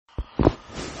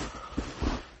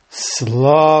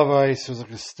Slava Jesus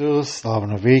Christus, Slava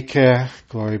Navike,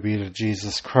 glory be to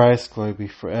Jesus Christ, glory be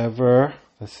forever.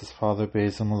 This is Father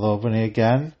Basil Malovany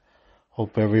again.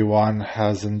 Hope everyone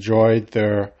has enjoyed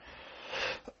their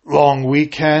long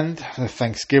weekend, the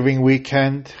Thanksgiving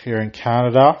weekend here in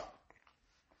Canada.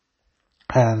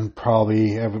 And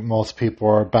probably most people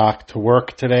are back to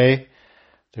work today.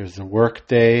 There's a work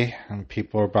day and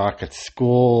people are back at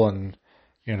school and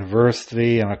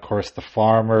university, and of course the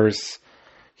farmers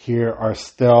here are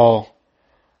still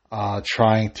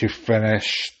trying to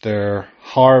finish their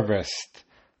harvest,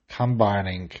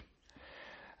 combining.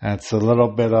 And it's a little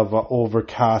bit of an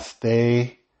overcast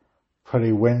day,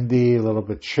 pretty windy, a little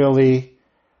bit chilly,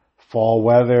 fall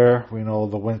weather. We know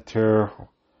the winter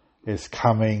is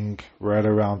coming right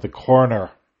around the corner.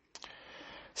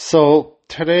 So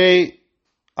today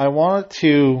I wanted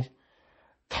to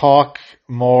talk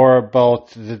more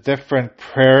about the different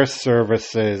prayer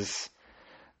services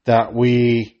that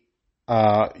we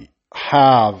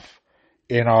have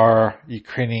in our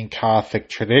Ukrainian Catholic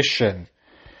tradition.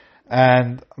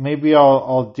 And maybe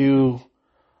I'll do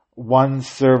one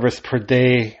service per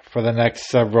day for the next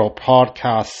several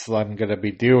podcasts that I'm going to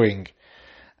be doing.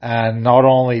 And not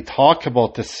only talk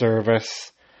about the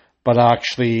service, but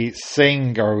actually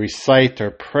sing or recite or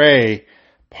pray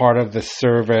part of the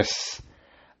service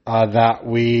that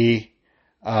we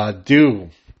do.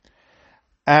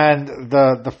 And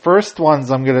the first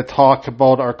ones I'm going to talk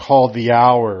about are called the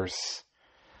hours.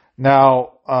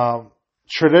 Now,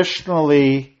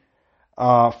 traditionally,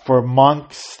 for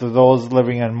monks, to those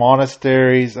living in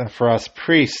monasteries, and for us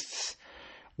priests,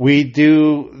 we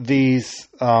do these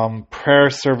prayer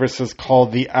services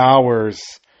called the hours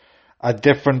at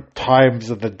different times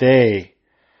of the day.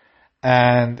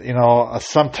 And,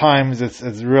 sometimes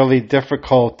it's really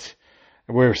difficult.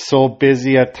 We're so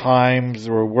busy at times,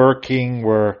 we're working,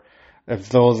 if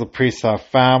those priests have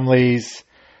families,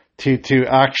 to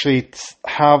actually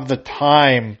have the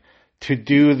time to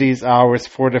do these hours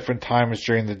 4 different times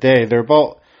during the day. They're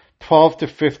about 12 to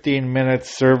 15 minute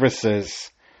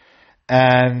services.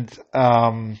 And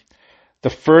the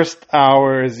first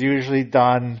hour is usually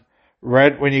done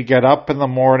right when you get up in the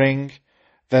morning.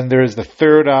 Then there's the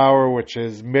third hour, which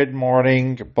is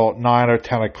mid-morning, about 9 or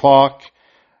 10 o'clock.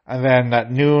 And then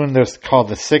at noon, there's called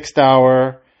the 6th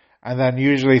hour. And then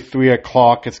usually 3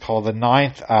 o'clock, it's called the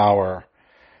 9th hour.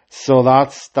 So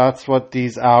that's what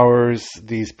these hours,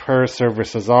 these prayer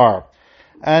services are.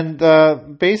 And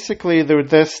basically they're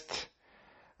just,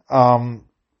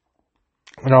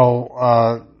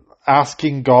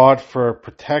 asking God for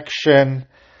protection,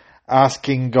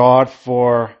 asking God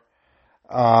for,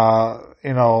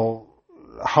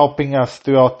 helping us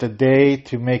throughout the day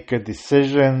to make good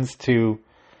decisions, to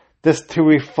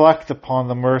reflect upon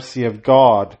the mercy of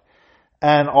God.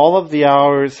 And all of the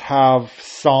hours have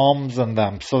psalms in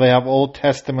them. So they have Old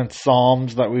Testament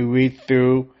psalms that we read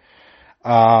through.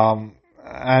 And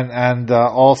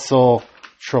also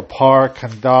Tropar,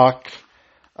 Kandak.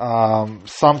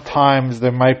 Sometimes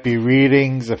there might be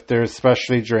readings, if there's,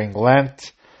 especially during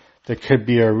Lent, there could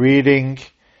be a reading.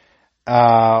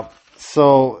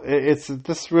 So it's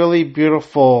this really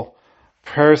beautiful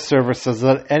prayer services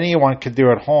that anyone could do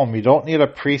at home. You don't need a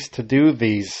priest to do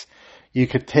these. You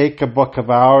could take a book of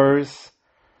hours.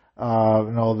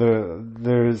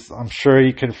 There's, I'm sure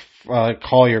you could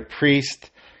call your priest.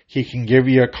 He can give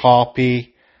you a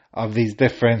copy of these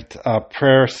different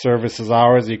prayer services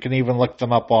hours. You can even look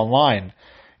them up online.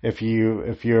 If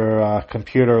you're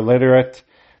computer literate,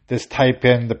 just type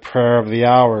in the prayer of the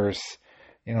hours,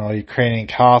 Ukrainian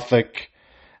Catholic,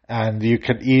 and you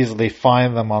could easily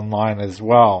find them online as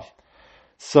well.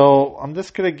 So I'm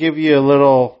just going to give you a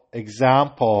little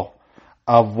example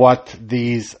of what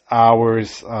these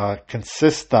hours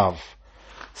consist of.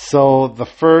 So the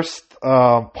first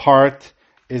part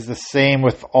is the same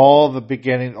with all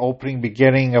the opening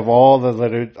beginning of all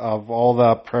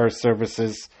the prayer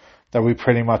services that we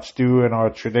pretty much do in our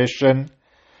tradition.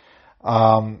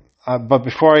 But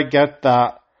before I get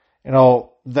that,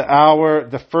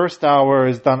 the first hour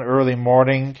is done early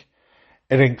morning.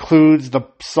 It includes the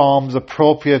psalms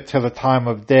appropriate to the time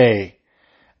of day.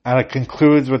 And it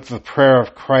concludes with the prayer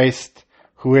of Christ,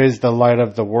 who is the light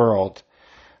of the world.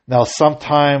 Now,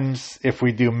 sometimes if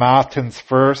we do matins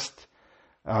first,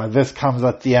 this comes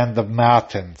at the end of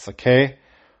matins, okay?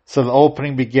 So the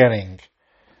opening beginning.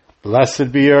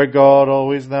 Blessed be our God,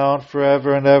 always now and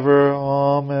forever and ever.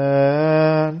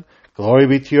 Amen. Glory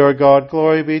be to your God,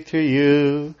 glory be to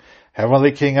you.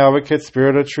 Heavenly King, Advocate,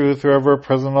 Spirit of truth, whoever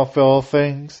present of all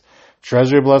things.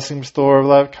 Treasure, blessing, store of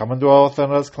life, come and dwell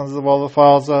within us, cleanse of all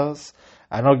defiles us.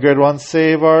 And O good one,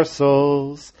 save our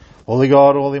souls. Holy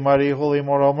God, holy mighty, holy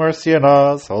immortal, mercy on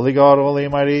us. Holy God, holy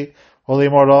mighty, holy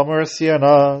immortal, mercy on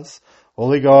us.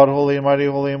 Holy God, holy mighty,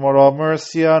 holy immortal,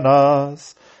 mercy on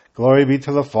us. Glory be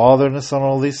to the Father, and the Son, and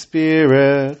the Holy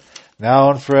Spirit,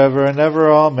 now and forever and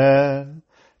ever. Amen.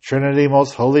 Trinity,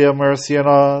 most holy, have mercy on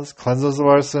us. Cleanse us of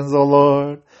our sins, O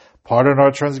Lord. Pardon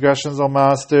our transgressions, O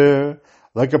Master.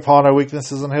 Look upon our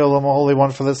weaknesses and heal them, O Holy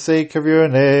One, for the sake of your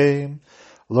name.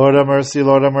 Lord have mercy,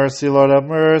 Lord have mercy, Lord have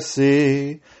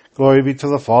mercy. Glory be to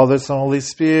the Father, Son, and Holy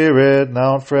Spirit,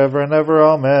 now and forever and ever.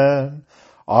 Amen.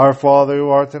 Our Father, who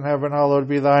art in heaven, hallowed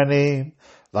be thy name.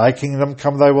 Thy kingdom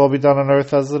come, thy will be done on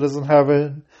earth as it is in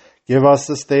heaven. Give us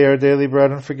this day our daily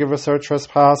bread, and forgive us our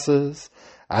trespasses,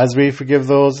 as we forgive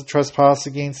those who trespass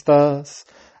against us.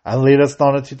 And lead us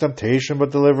not into temptation,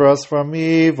 but deliver us from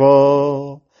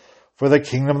evil. For the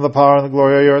kingdom, the power, and the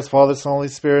glory are yours, Father, Son, and Holy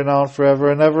Spirit, now and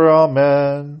forever and ever.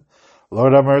 Amen.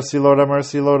 Lord have mercy, Lord have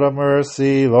mercy, Lord have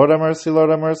mercy. Lord have mercy, Lord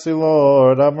have mercy,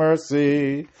 Lord have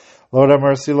mercy. Lord have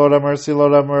mercy, Lord have mercy,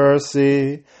 Lord have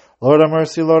mercy. Lord have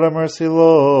mercy, Lord have mercy,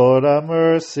 Lord have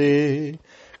mercy.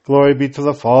 Glory be to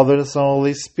the Father, the Son, and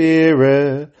Holy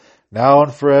Spirit, now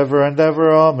and forever and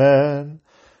ever. Amen.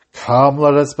 Come,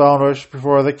 let us bow and worship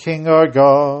before the King our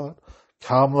God.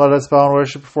 Come, let us bow and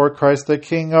worship before Christ the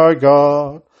King our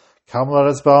God. Come, let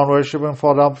us bow and worship and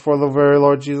fall down before the very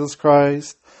Lord Jesus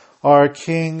Christ, our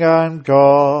King and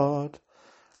God.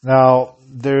 Now,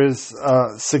 there's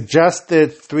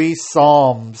suggested 3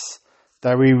 Psalms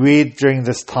that we read during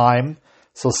this time.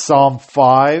 So Psalm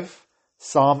 5,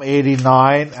 Psalm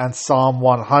 89, and Psalm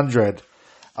 100.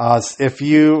 If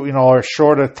you are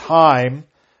short of time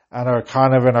and are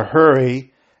kind of in a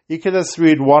hurry, you can just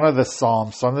read one of the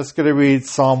Psalms. So I'm just going to read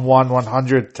Psalm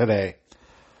 100 today.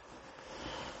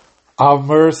 Of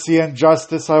mercy and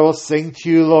justice I will sing to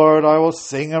you, Lord. I will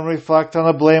sing and reflect on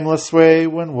a blameless way.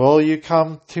 When will you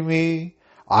come to me?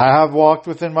 I have walked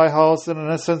within my house in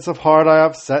innocence of heart. I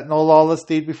have set no lawless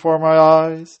deed before my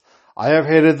eyes. I have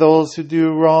hated those who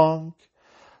do wrong.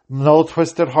 No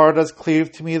twisted heart has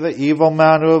cleaved to me. The evil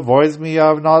man who avoids me I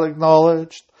have not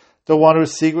acknowledged. The one who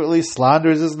secretly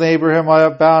slanders his neighbor, him I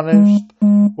have banished.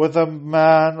 With a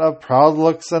man of proud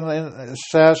looks and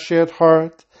insatiate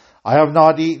heart, I have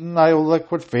not eaten. I will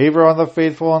look with favor on the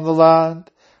faithful on the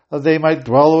land, that they might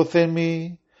dwell within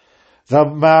me. The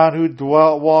man who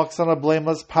walks on a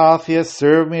blameless path, he has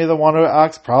served me. The one who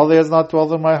acts proudly has not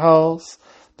dwelt in my house.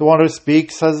 The one who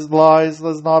speaks as lies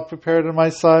has not prepared in my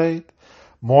sight.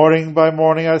 Morning by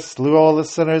morning I slew all the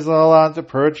sinners in the land, to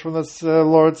purge from the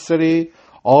Lord's city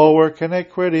all work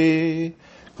iniquity.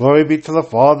 Glory be to the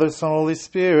Father, Son, and Holy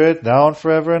Spirit, now and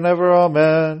forever and ever.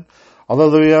 Amen.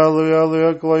 Alleluia, alleluia,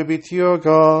 alleluia, glory be to you, O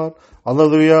God.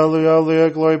 Alleluia, alleluia, alleluia,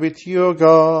 glory be to you, O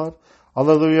God.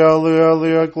 Alleluia, alleluia,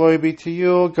 alleluia, glory be to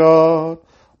you, O God.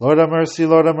 Lord have mercy,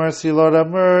 Lord have mercy, Lord have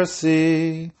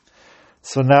mercy.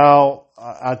 So now,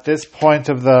 at this point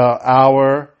of the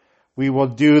hour, we will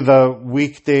do the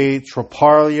weekday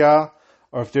Troparia,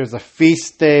 or if there's a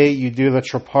feast day, you do the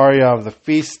Troparia of the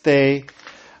feast day.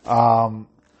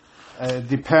 It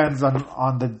depends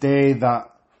on the day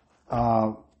that,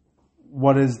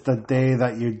 what is the day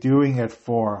that you're doing it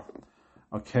for.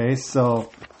 Okay, so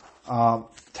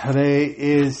today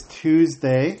is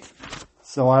Tuesday,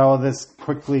 so I will just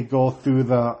quickly go through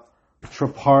the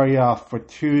Troparia for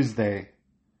Tuesday.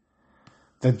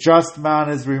 The just man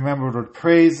is remembered with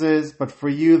praises, but for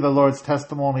you the Lord's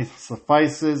testimony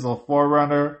suffices, O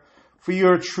forerunner. For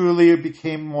you truly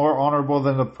became more honorable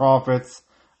than the prophets,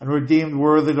 and were deemed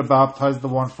worthy to baptize the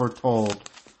one foretold.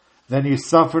 Then you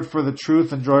suffered for the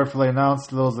truth and joyfully announced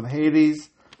to those in Hades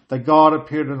that God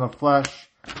appeared in the flesh,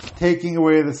 taking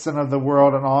away the sin of the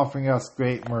world and offering us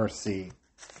great mercy.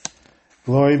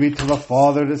 Glory be to the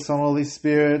Father, the Son, and Holy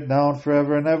Spirit, now and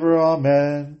forever and ever.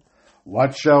 Amen.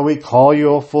 What shall we call you,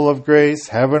 O full of grace?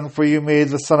 Heaven, for you made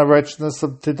the Son of Righteousness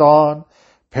to dawn.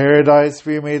 Paradise,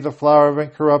 for you made the flower of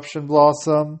incorruption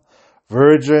blossom.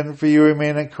 Virgin, for you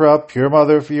remain incorrupt. Pure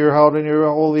Mother, for you are held in your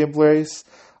holy embrace.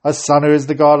 A Son who is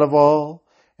the God of all.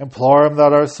 Implore him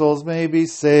that our souls may be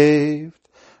saved.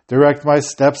 Direct my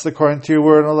steps according to your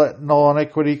word, and let no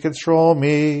iniquity control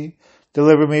me.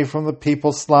 Deliver me from the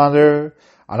people's slander,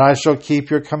 and I shall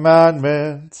keep your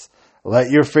commandments.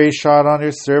 Let your face shine on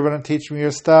your servant, and teach me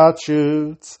your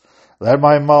statutes. Let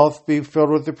my mouth be filled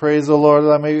with the praise of the Lord,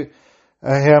 that I may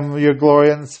hymn your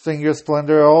glory and sing your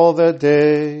splendor all the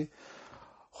day.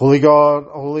 Holy God,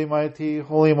 holy mighty,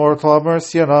 holy immortal, have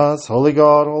mercy on us. Holy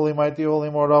God, holy mighty, holy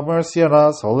immortal, have mercy on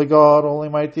us. Holy God, holy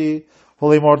mighty,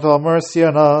 holy immortal, have mercy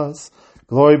on us.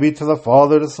 Glory be to the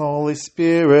Father, the Son, and Holy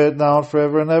Spirit, now and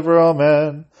forever and ever.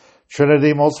 Amen.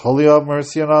 Trinity, most holy, have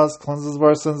mercy on us. Cleanse us of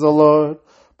our sins, O Lord.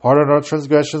 Pardon our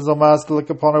transgressions, O Master. Look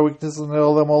upon our weaknesses and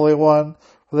heal them, Holy One,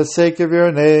 for the sake of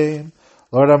your name.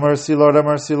 Lord have mercy, Lord have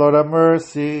mercy, Lord have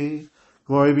mercy.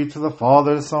 Glory be to the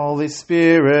Father, the Son, and Holy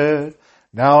Spirit,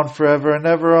 now and forever and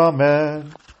ever.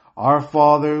 Amen. Our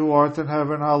Father, who art in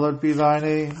heaven, hallowed be thy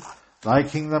name. Thy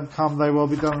kingdom come, thy will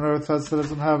be done on earth as it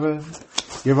is in heaven.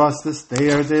 Give us this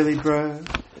day our daily bread,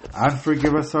 and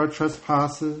forgive us our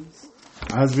trespasses,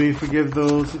 as we forgive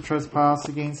those who trespass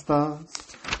against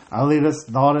us. And lead us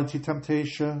not into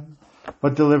temptation,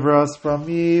 but deliver us from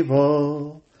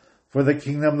evil. For the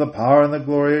kingdom, the power, and the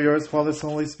glory are yours, Father, Son,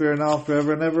 Holy Spirit, now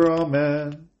forever and ever.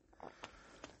 Amen.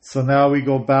 So now we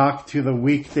go back to the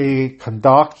weekday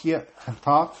Kandak.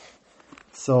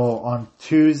 So on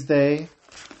Tuesday,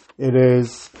 it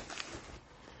is,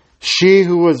 she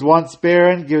who was once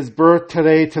barren gives birth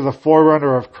today to the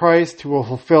forerunner of Christ, who will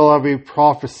fulfill every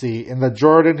prophecy. In the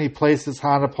Jordan, he placed his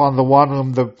hand upon the one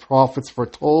whom the prophets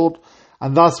foretold,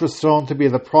 and thus was shown to be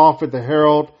the prophet, the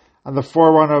herald, and the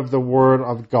forerunner of the word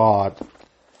of God.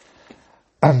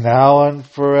 And now and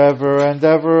forever and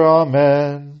ever.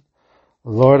 Amen.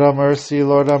 Lord have mercy,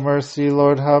 Lord have mercy,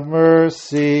 Lord have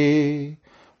mercy.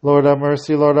 Lord have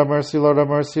mercy, Lord have mercy, Lord have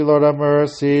mercy, Lord have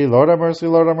mercy. Lord have mercy,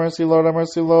 Lord have mercy, Lord have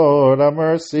mercy, Lord have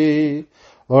mercy.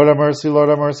 Lord have mercy, Lord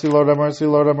have mercy, Lord have mercy,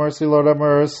 Lord have mercy, Lord have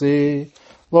mercy.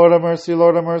 Lord have mercy,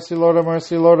 Lord have mercy, Lord have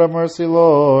mercy, Lord have mercy,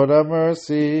 Lord have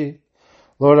mercy.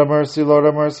 Lord have mercy, Lord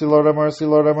have mercy, Lord have mercy,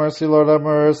 Lord have mercy, Lord have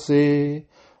mercy.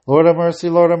 Lord have mercy,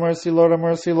 Lord have mercy, Lord have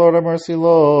mercy, Lord have mercy,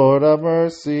 Lord have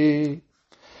mercy.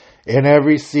 In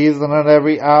every season and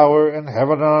every hour, in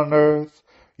heaven and on earth,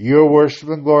 you are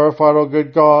worshipped and glorified, O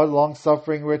good God,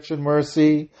 long-suffering, rich in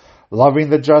mercy, loving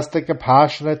the just and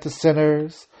compassionate to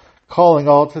sinners, calling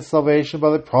all to salvation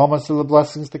by the promise of the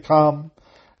blessings to come.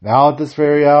 Now at this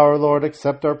very hour, Lord,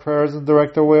 accept our prayers and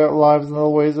direct our lives in the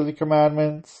ways of the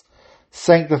commandments.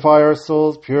 Sanctify our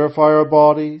souls, purify our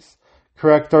bodies,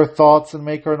 correct our thoughts, and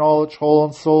make our knowledge whole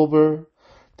and sober.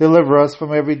 Deliver us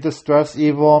from every distress,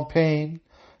 evil, and pain.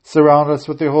 Surround us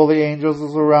with your holy angels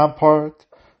as a rampart,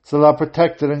 so that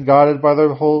protected and guided by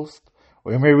their host,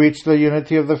 we may reach the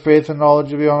unity of the faith and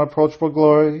knowledge of your unapproachable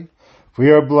glory.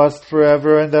 We are blessed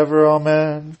forever and ever.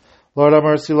 Amen. Lord have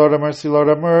mercy, Lord have mercy, Lord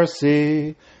have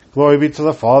mercy. Glory be to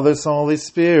the Father, Son, and Holy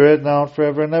Spirit, now and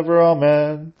forever and ever.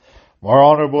 Amen. More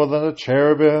honorable than the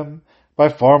cherubim, by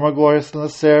far more glorious than the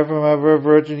seraphim, ever a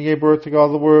virgin gave birth to God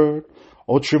the Word.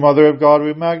 O true Mother of God,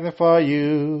 we magnify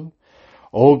you.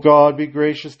 O God, be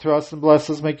gracious to us and bless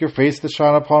us. Make your face to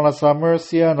shine upon us. Have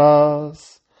mercy on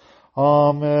us.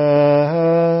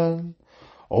 Amen.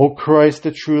 O Christ,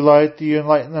 the true light, do you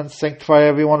enlighten and sanctify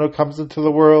everyone who comes into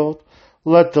the world.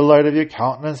 Let the light of your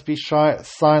countenance be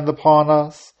shined upon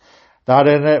us, that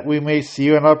in it we may see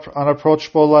you in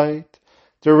unapproachable light.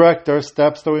 Direct our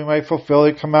steps that we may fulfill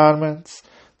your commandments,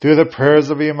 through the prayers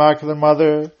of your Immaculate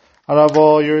Mother, and of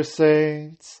all your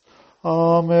saints.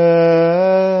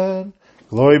 Amen.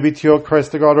 Glory be to you, O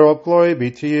Christ, the God of hope. Glory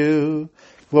be to you.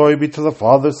 Glory be to the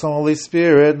Father, Son, and Holy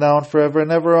Spirit, now and forever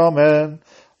and ever. Amen.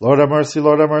 Lord have mercy,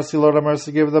 Lord have mercy, Lord have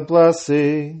mercy, give the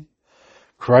blessing.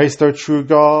 Christ, our true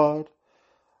God,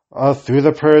 through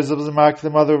the prayers of his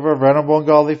Immaculate Mother, of our venerable and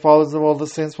godly fathers, of all the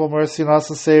saints, will mercy on us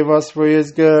and save us, for he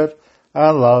is good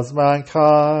and loves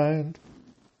mankind.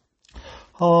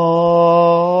 Amen.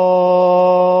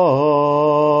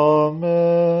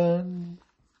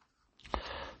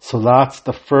 So that's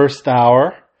the first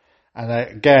hour. And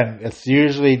again, it's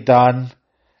usually done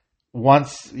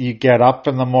once you get up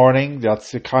in the morning.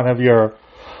 That's kind of your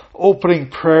opening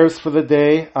prayers for the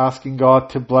day, asking God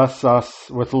to bless us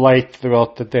with light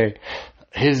throughout the day.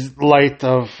 His light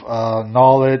of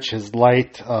knowledge, his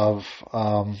light of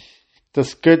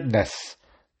this goodness.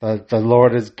 The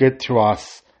Lord is good to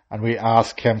us, and we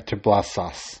ask him to bless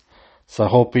us. So I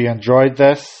hope you enjoyed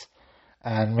this,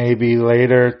 and maybe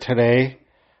later today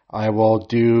I will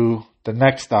do the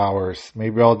next hours.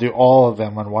 Maybe I'll do all of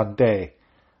them in one day,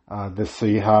 just so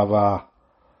you have a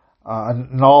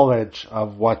knowledge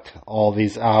of what all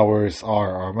these hours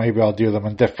are, or maybe I'll do them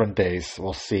in different days.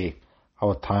 We'll see how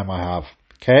much time I have.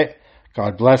 Okay?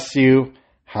 God bless you.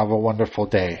 Have a wonderful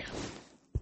day.